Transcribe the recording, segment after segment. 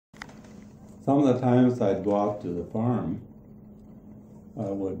Some of the times I'd go out to the farm, I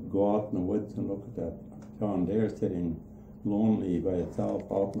would go out in the woods and look at that John Deere sitting lonely by itself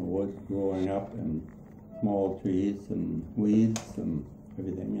out in the woods, growing up in small trees and weeds and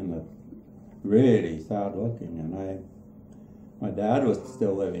everything, and it's really sad looking. And my dad was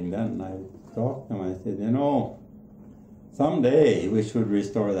still living then, and I talked to him. I said, you know, someday we should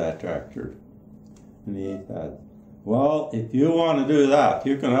restore that tractor. And he said, well, if you want to do that,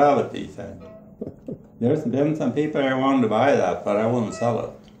 you can have it, he said. There's been some people that wanted to buy that, but I wouldn't sell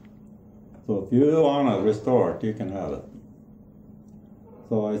it. So if you want to restore it, you can have it.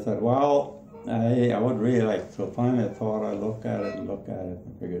 So I said, well, I would really like to. So finally I thought I'd look at it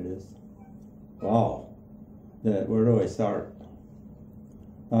and figured this, wow, where do I start?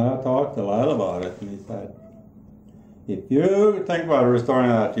 And I talked to Lyle about it, and he said, if you think about restoring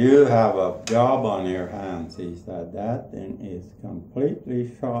that, you have a job on your hands. He said, that thing is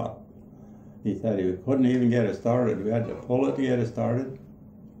completely shot. He said he couldn't even get it started. We had to pull it to get it started.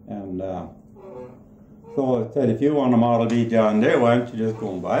 And so I said, if you want a Model B John Deere, why don't you just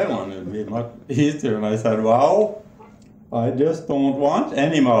go and buy one? It'd be much easier. And I said, well, I just don't want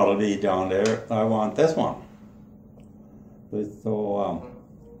any Model B John Deere. I want this one. So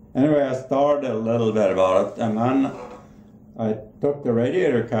anyway, I started a little bit about it, and then I took the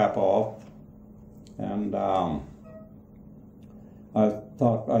radiator cap off, and I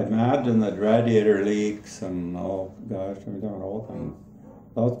imagined that radiator leaks and, oh gosh, I'm doing all things.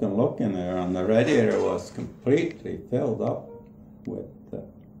 I was going to look in there, and the radiator was completely filled up with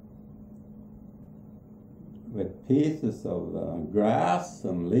pieces of grass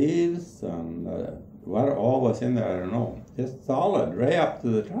and leaves and what all was in there, I don't know. Just solid, right up to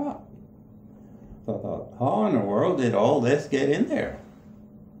the top. So I thought, how in the world did all this get in there?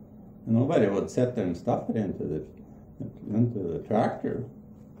 And nobody would sit there and stuff it into the tractor.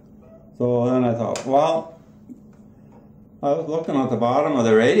 So then I thought, well, I was looking at the bottom of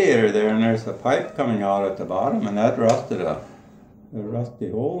the radiator there, and there's a pipe coming out at the bottom, and that rusted a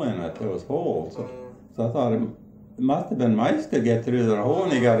rusty hole in it. There was holes. So I thought it must have been mice could get through the hole,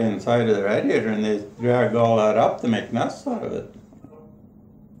 and they got inside of the radiator, and they dragged all that up to make nests out of it.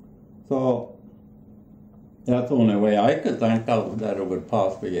 So that's the only way I could think of that it would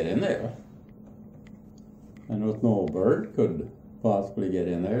possibly get in there. And no bird could possibly get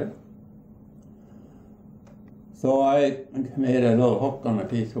in there. So I made a little hook on a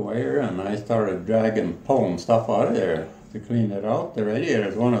piece of wire, and I started pulling stuff out of there to clean it out. The radiator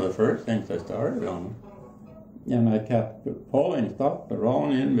is one of the first things I started on. And I kept pulling stuff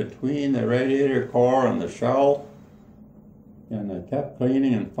around in between the radiator core and the shell. And I kept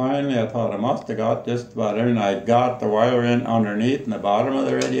cleaning, and finally I thought I must have got just about in. I got the wire in underneath in the bottom of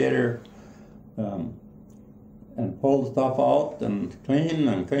the radiator, and pulled stuff out and clean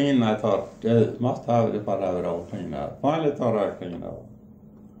and clean. I thought, must have it all cleaned out. Finally thought I cleaned out.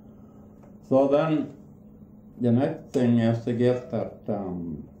 So then the next thing is to get that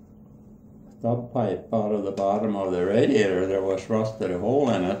stub pipe out of the bottom of the radiator. There was rusted a hole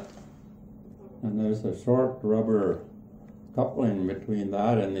in it, and there's a short rubber coupling between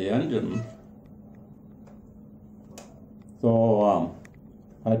that and the engine. So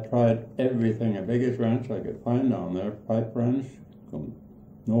I tried everything, the biggest wrench I could find down there, pipe wrench,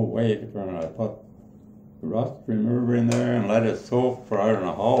 no way to turn it. I put the rust remover in there and let it soak for I don't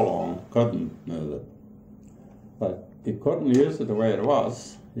know how long, couldn't move it. But you couldn't use it the way it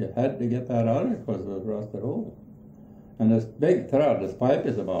was. You had to get that out of it because of the rusted hole. And this big thread, this pipe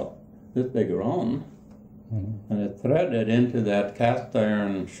is about this big around, and it's threaded into that cast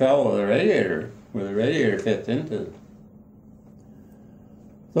iron shell of the radiator, where the radiator fits into.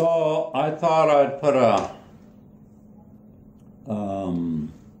 So I thought I'd put a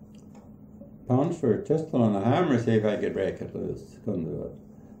punch or a chisel and a hammer, see if I could break it loose. Couldn't do it.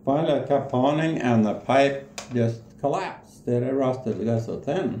 Finally I kept pounding, and the pipe just collapsed. It rusted, it got so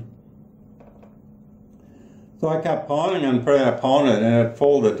thin. So I kept pounding and pounded, and it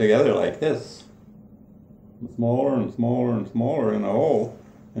folded together like this. Smaller and smaller and smaller in the hole,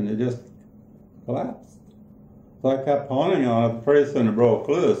 and it just collapsed. So I kept pounding on it, pretty soon it broke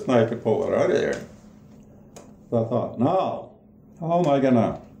loose, and I could pull it out of there. So I thought, now, how am I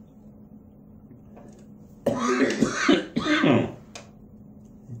gonna